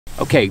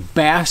Okay,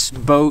 bass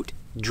boat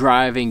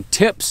driving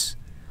tips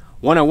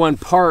 101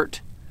 part.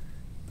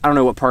 I don't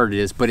know what part it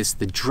is, but it's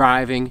the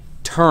driving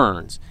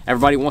turns.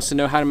 Everybody wants to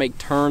know how to make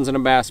turns in a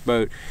bass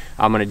boat.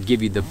 I'm going to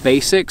give you the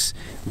basics,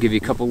 give you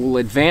a couple little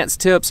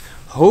advanced tips.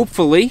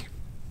 Hopefully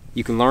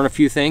you can learn a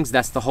few things.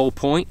 That's the whole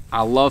point.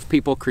 I love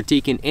people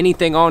critiquing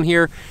anything on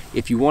here.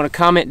 If you want to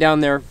comment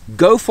down there,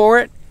 go for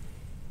it.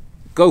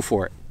 Go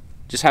for it.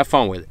 Just have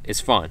fun with it.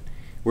 It's fun.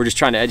 We're just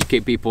trying to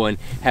educate people and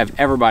have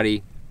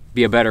everybody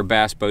be a better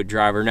bass boat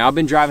driver. Now, I've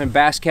been driving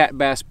bass cat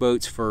bass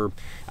boats for,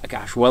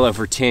 gosh, well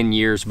over 10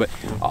 years, but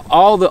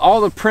all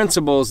the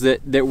principles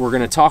that we're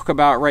going to talk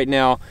about right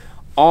now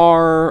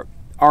are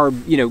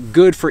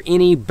good for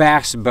any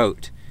bass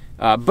boat.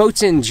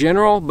 Boats in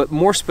general, but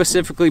more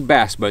specifically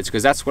bass boats,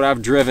 because that's what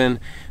I've driven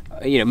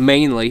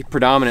mainly,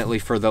 predominantly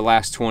for the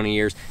last 20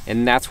 years,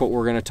 and that's what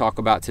we're going to talk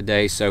about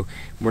today. So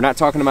we're not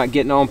talking about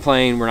getting on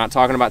plane, we're not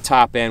talking about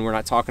top end, we're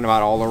not talking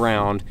about all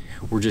around,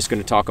 we're just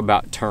going to talk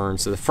about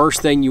turns. So the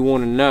first thing you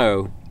want to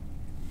know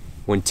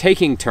when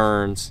taking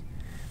turns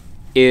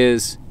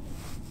is,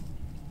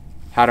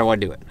 how do I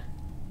do it?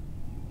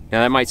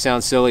 Now that might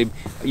sound silly.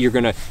 You're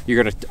gonna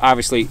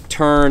obviously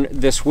turn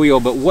this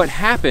wheel, but what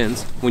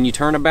happens when you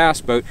turn a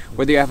bass boat,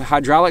 whether you have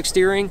hydraulic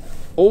steering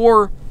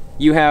or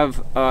you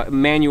have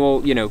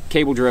manual,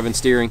 cable-driven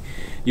steering,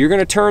 you're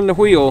gonna turn the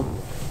wheel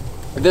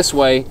this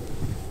way,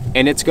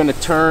 and it's gonna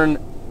turn,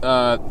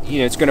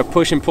 it's gonna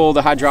push and pull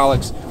the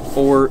hydraulics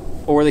or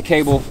the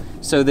cable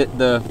so that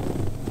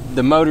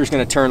the motor's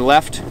gonna turn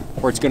left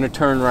or it's gonna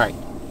turn right.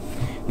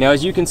 Now,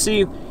 as you can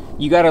see,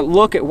 you gotta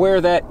look at where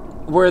that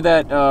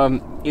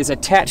is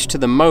attached to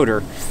the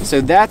motor. So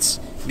that's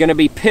gonna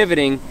be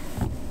pivoting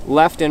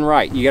left and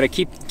right. You gotta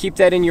keep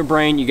that in your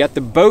brain. You got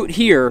the boat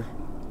here.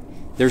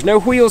 There's no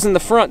wheels in the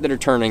front that are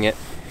turning it.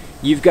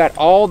 You've got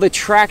all the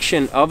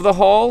traction of the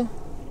hull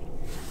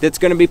that's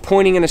gonna be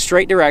pointing in a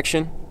straight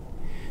direction.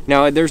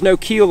 Now, there's no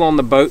keel on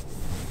the boat.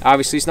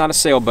 Obviously, it's not a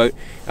sailboat.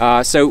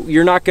 So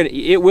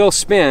it will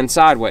spin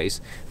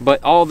sideways,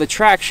 but all the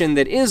traction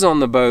that is on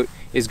the boat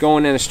is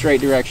going in a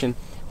straight direction.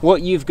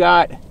 What you've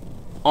got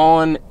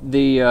on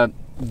the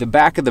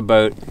back of the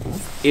boat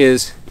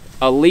is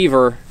a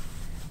lever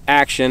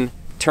action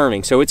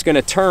turning. So it's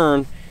gonna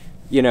turn,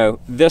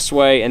 this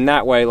way and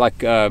that way,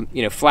 like,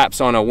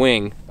 flaps on a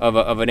wing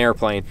of an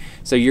airplane.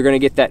 So you're gonna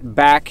get that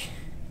back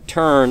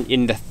turn,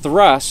 in the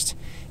thrust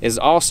is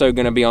also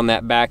gonna be on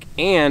that back,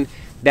 and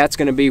that's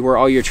gonna be where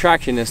all your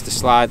traction is to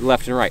slide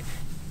left and right.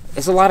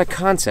 It's a lot of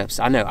concepts.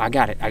 I know, I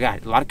got it,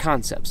 a lot of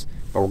concepts,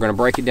 but we're gonna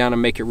break it down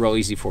and make it real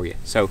easy for you.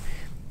 So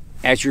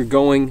as you're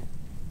driving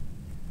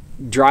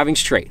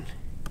straight,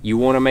 you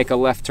wanna make a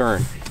left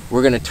turn.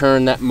 We're gonna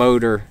turn that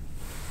motor,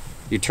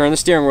 you turn the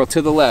steering wheel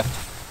to the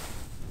left,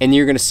 and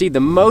you're gonna see the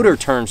motor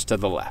turns to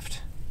the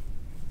left,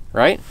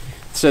 right?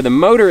 So the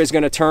motor is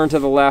gonna turn to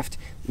the left.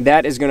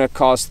 That is gonna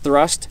cause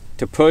thrust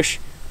to push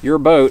your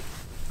boat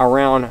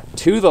around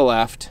to the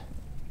left,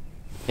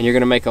 and you're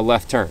gonna make a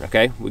left turn,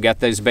 okay? We got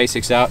those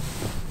basics out.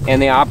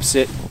 And the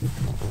opposite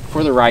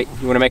for the right,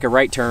 you wanna make a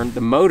right turn.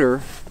 The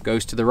motor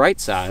goes to the right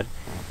side,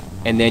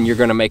 and then you're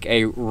gonna make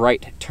a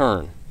right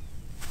turn,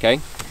 okay?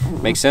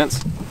 Make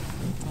sense?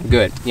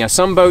 Good.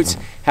 Some boats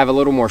have a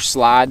little more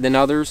slide than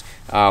others.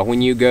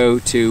 When you go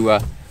to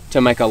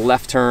make a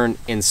left turn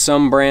in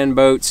some brand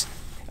boats,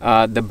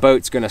 the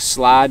boat's gonna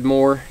slide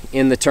more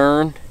in the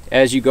turn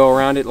as you go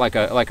around it, like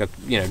a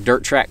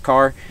dirt track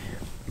car.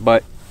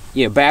 But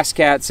Bass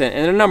Cats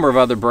and a number of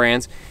other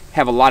brands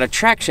have a lot of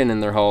traction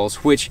in their hulls,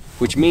 which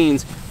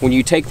means when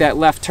you take that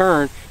left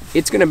turn,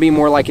 it's going to be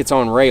more like it's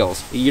on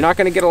rails. You're not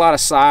going to get a lot of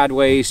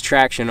sideways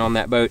traction on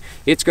that boat.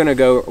 It's going to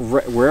go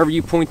wherever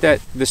you point the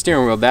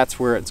steering wheel, that's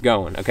where it's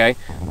going, okay?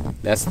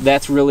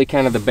 That's really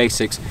kind of the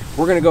basics.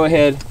 We're going to go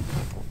ahead,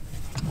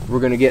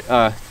 we're going to get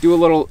do a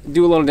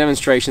little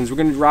demonstrations. We're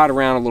going to ride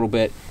around a little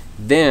bit.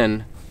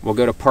 Then we'll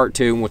go to part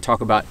 2 and we'll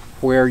talk about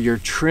where your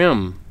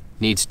trim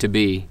needs to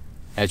be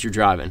as you're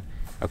driving.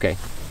 Okay,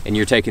 and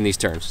you're taking these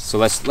turns. So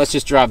let's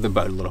just drive the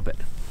boat a little bit.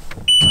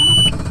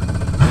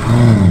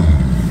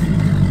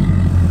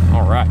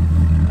 All right,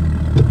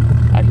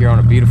 out here on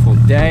a beautiful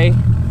day.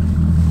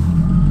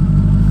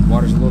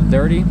 Water's a little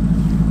dirty.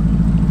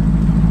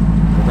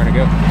 We're gonna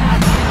go.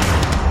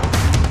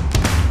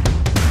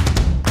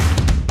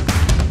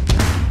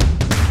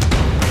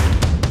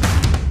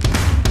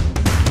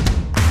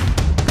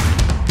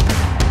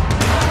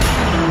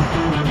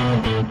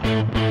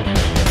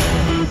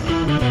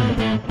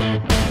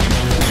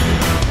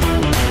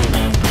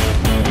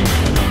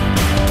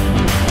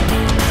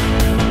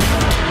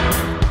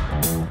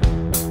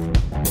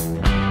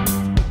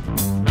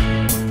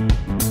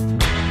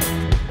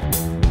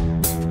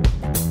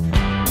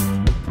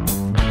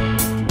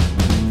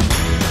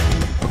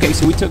 Okay,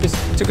 so we took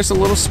us a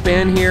little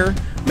spin here,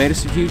 made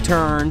us a few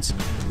turns,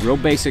 real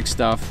basic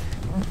stuff,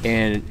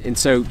 and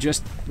so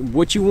just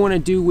what you want to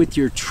do with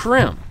your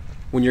trim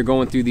when you're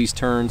going through these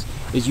turns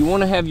is you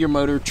want to have your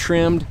motor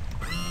trimmed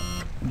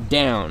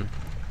down.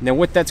 Now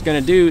what that's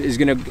going to do is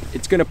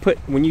it's going to put,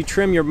 when you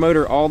trim your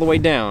motor all the way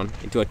down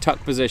into a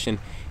tuck position,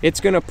 it's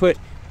going to put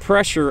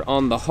pressure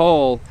on the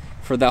hull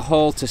for the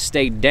hull to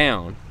stay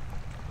down.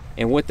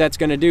 And what that's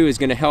going to do is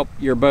going to help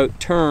your boat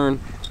turn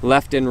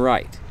left and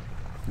right.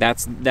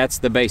 That's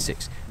the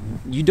basics.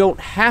 You don't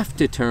have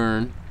to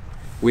turn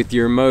with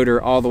your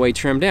motor all the way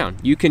trimmed down.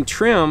 You can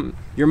trim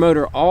your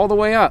motor all the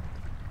way up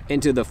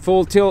into the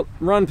full tilt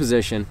run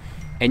position,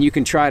 and you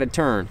can try to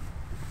turn.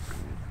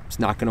 It's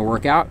not going to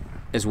work out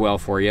as well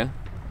for you.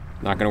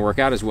 Not going to work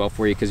out as well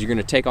for you because you're going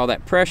to take all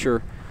that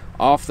pressure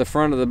off the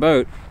front of the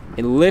boat,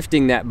 and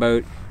lifting that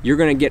boat, you're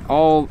going to get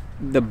all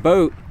the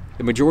boat,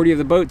 the majority of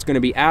the boat's going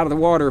to be out of the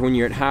water when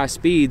you're at high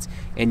speeds,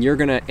 and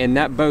and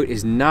that boat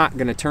is not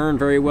going to turn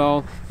very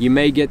well. You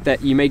may get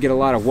a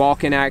lot of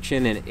walk-in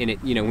action, and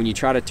it, you know, when you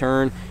try to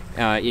turn,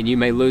 and you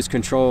may lose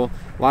control.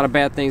 A lot of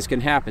bad things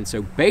can happen.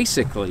 So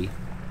basically,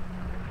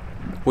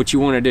 what you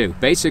want to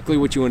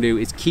do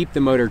is keep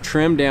the motor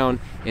trimmed down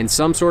in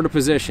some sort of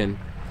position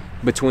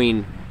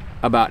between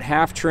about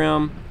half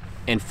trim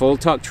and full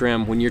tuck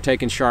trim when you're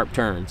taking sharp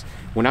turns.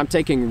 When I'm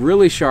taking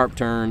really sharp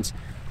turns,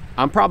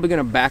 I'm probably going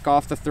to back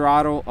off the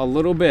throttle a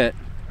little bit,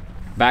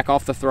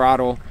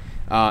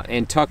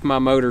 and tuck my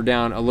motor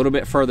down a little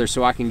bit further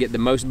so I can get the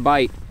most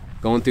bite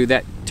going through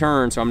that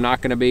turn. So I'm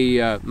not going to be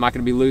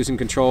losing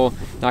control,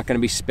 not going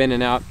to be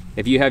spinning out.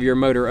 If you have your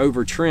motor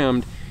over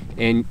trimmed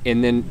and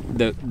then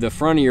the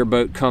front of your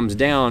boat comes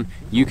down,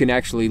 you can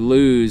actually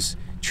lose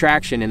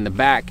traction in the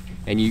back,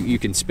 and you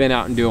can spin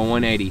out and do a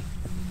 180.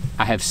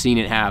 I have seen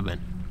it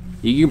happen.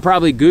 You can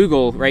probably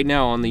Google right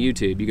now on the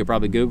YouTube. You could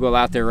probably Google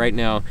out there right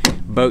now,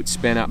 boat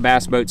spin out,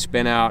 bass boat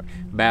spin out,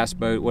 bass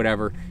boat,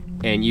 whatever,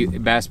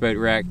 and bass boat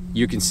wreck.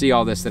 You can see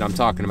all this that I'm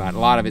talking about. A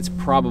lot of it's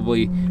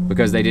probably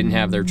because they didn't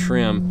have their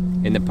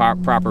trim in the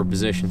proper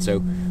position.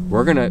 So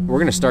we're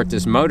gonna start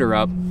this motor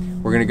up.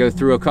 We're gonna go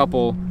through a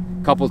couple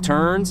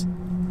turns,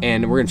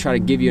 and we're gonna try to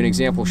give you an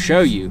example,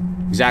 show you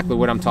exactly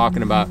what I'm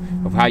talking about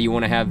of how you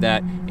want to have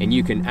that. And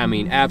you can, I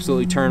mean,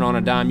 absolutely turn on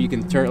a dime. You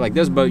can turn, like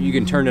this boat, you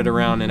can turn it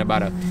around in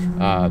about a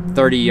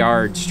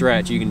 30-yard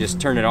stretch. You can just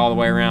turn it all the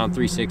way around,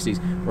 360s.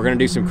 We're gonna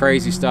do some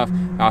crazy stuff,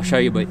 I'll show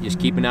you, but just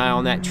keep an eye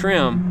on that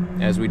trim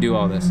as we do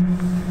all this.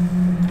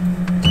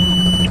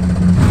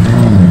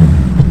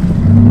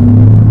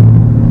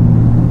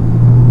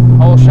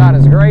 Whole shot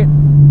is great.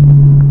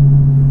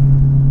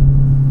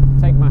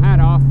 Take my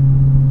hat off.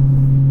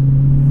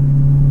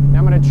 Now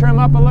I'm gonna trim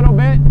up a little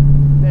bit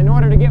in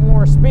order to get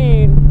more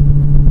speed,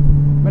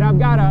 but I've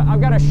got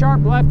a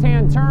sharp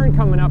left-hand turn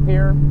coming up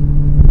here,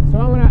 so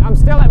I'm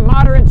still at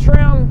moderate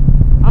trim.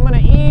 I'm gonna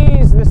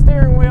ease the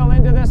steering wheel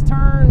into this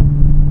turn,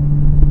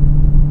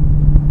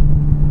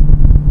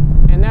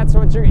 and that's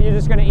what you're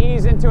just gonna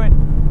ease into it.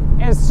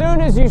 As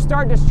soon as you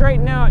start to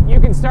straighten out,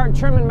 you can start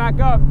trimming back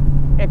up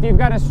if you've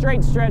got a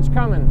straight stretch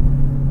coming.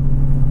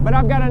 But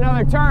I've got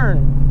another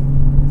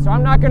turn, so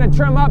I'm not gonna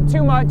trim up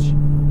too much.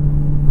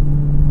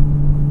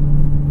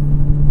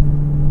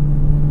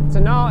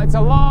 It's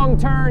a long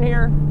turn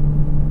here.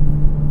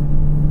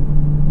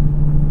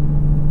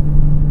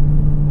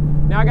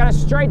 Now I got a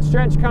straight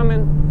stretch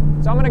coming,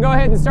 so I'm going to go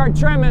ahead and start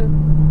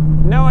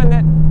trimming, knowing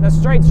that the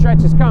straight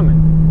stretch is coming.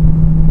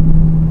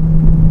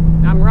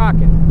 I'm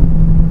rocking.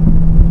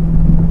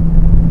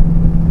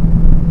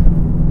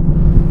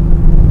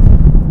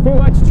 Too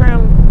much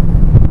trim.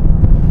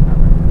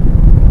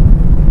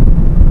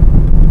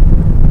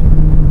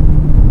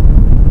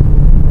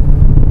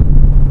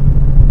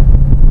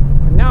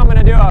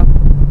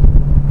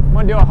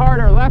 Do a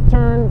harder left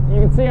turn.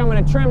 You can see I'm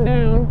going to trim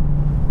down.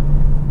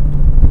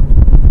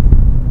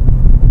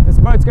 This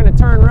boat's going to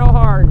turn real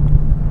hard.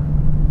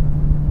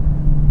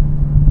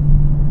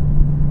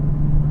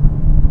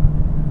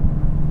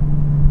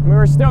 We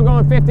were still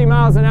going 50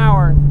 miles an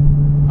hour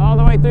all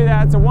the way through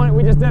that.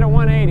 We just did a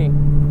 180.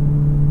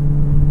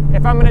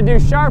 If I'm going to do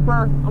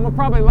sharper, I'm going to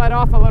probably let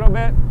off a little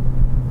bit.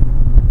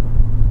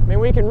 I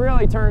mean, we can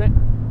really turn it.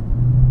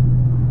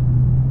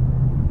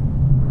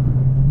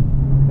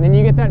 And then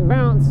you get that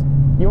bounce.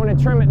 You want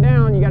to trim it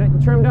down, you got it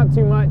trimmed up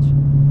too much.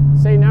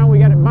 See, now we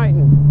got it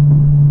biting.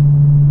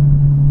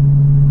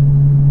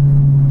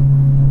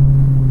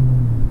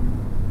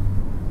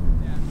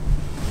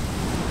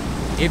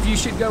 If you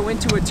should go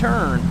into a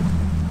turn,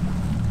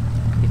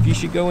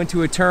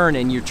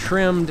 and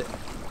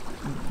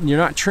you're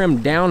not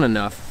trimmed down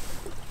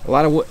enough, a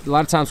lot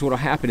of times what will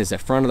happen is the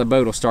front of the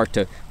boat will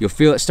you'll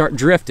feel it start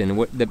drifting.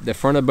 The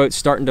front of the boat's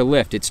starting to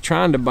lift. It's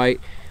trying to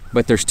bite,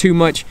 but there's too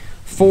much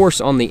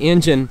force on the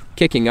engine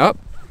kicking up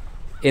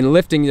and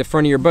lifting the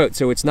front of your boat,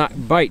 so it's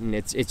not biting.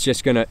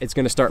 It's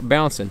gonna start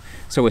bouncing.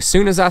 So as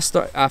soon as I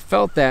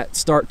felt that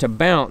start to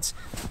bounce,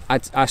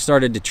 I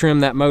started to trim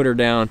that motor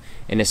down,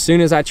 and as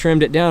soon as I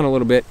trimmed it down a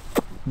little bit,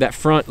 that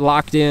front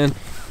locked in,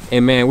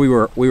 and man, we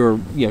were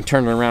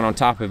turning around on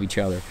top of each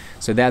other.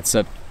 So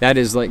that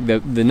is like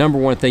the number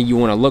one thing you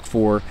want to look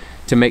for,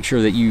 to make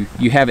sure that you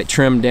have it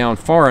trimmed down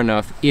far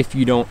enough if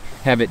you don't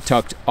have it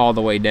tucked all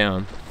the way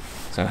down.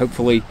 So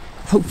hopefully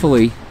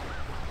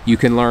you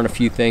can learn a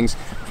few things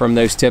from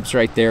those tips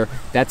right there.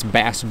 That's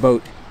bass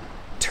boat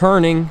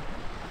turning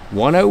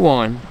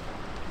 101.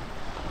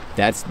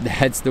 That's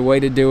the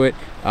way to do it.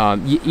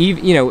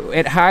 You know,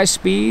 at high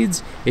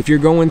speeds, if you're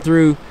going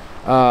through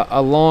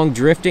a long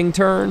drifting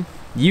turn,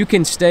 you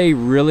can stay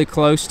really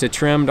close to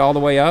trimmed all the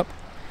way up,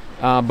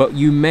 but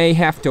you may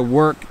have to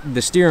work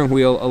the steering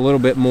wheel a little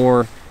bit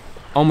more,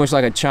 almost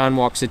like a chine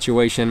walk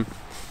situation,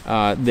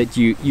 that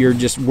you're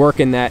just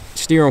working that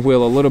steering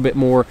wheel a little bit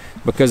more,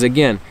 because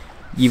again,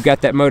 you've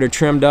got that motor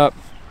trimmed up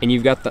and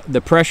you've got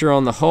the pressure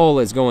on the hull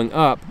is going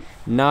up,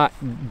 not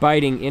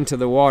biting into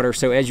the water.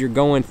 So as you're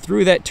going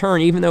through that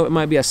turn, even though it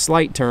might be a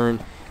slight turn,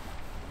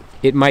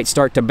 it might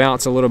start to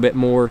bounce a little bit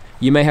more.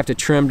 You may have to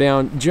trim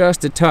down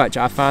just a touch.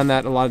 I find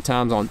that a lot of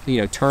times on,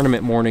 you know,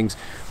 tournament mornings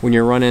when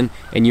you're running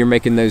and you're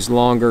making those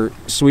longer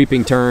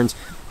sweeping turns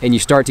and you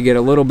start to get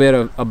a little bit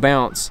of a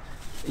bounce.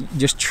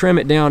 Just trim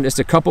it down just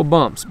a couple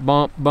bumps,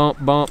 bump,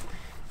 bump, bump,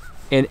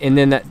 and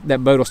then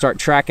that boat will start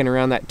tracking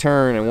around that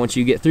turn, and once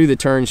you get through the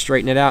turn,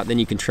 straighten it out, then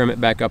you can trim it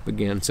back up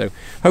again. So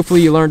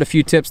hopefully you learned a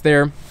few tips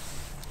there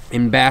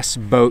in bass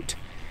boat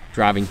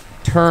driving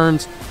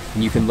turns,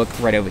 and you can look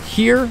right over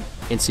here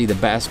and see the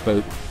bass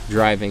boat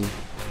driving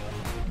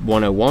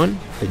 101,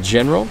 the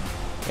general,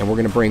 and we're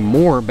gonna bring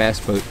more bass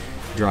boat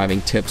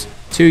driving tips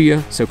to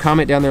you. So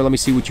comment down there, let me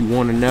see what you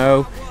want to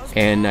know,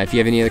 and if you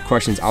have any other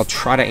questions, I'll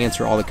try to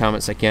answer all the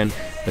comments I can.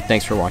 But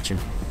thanks for watching.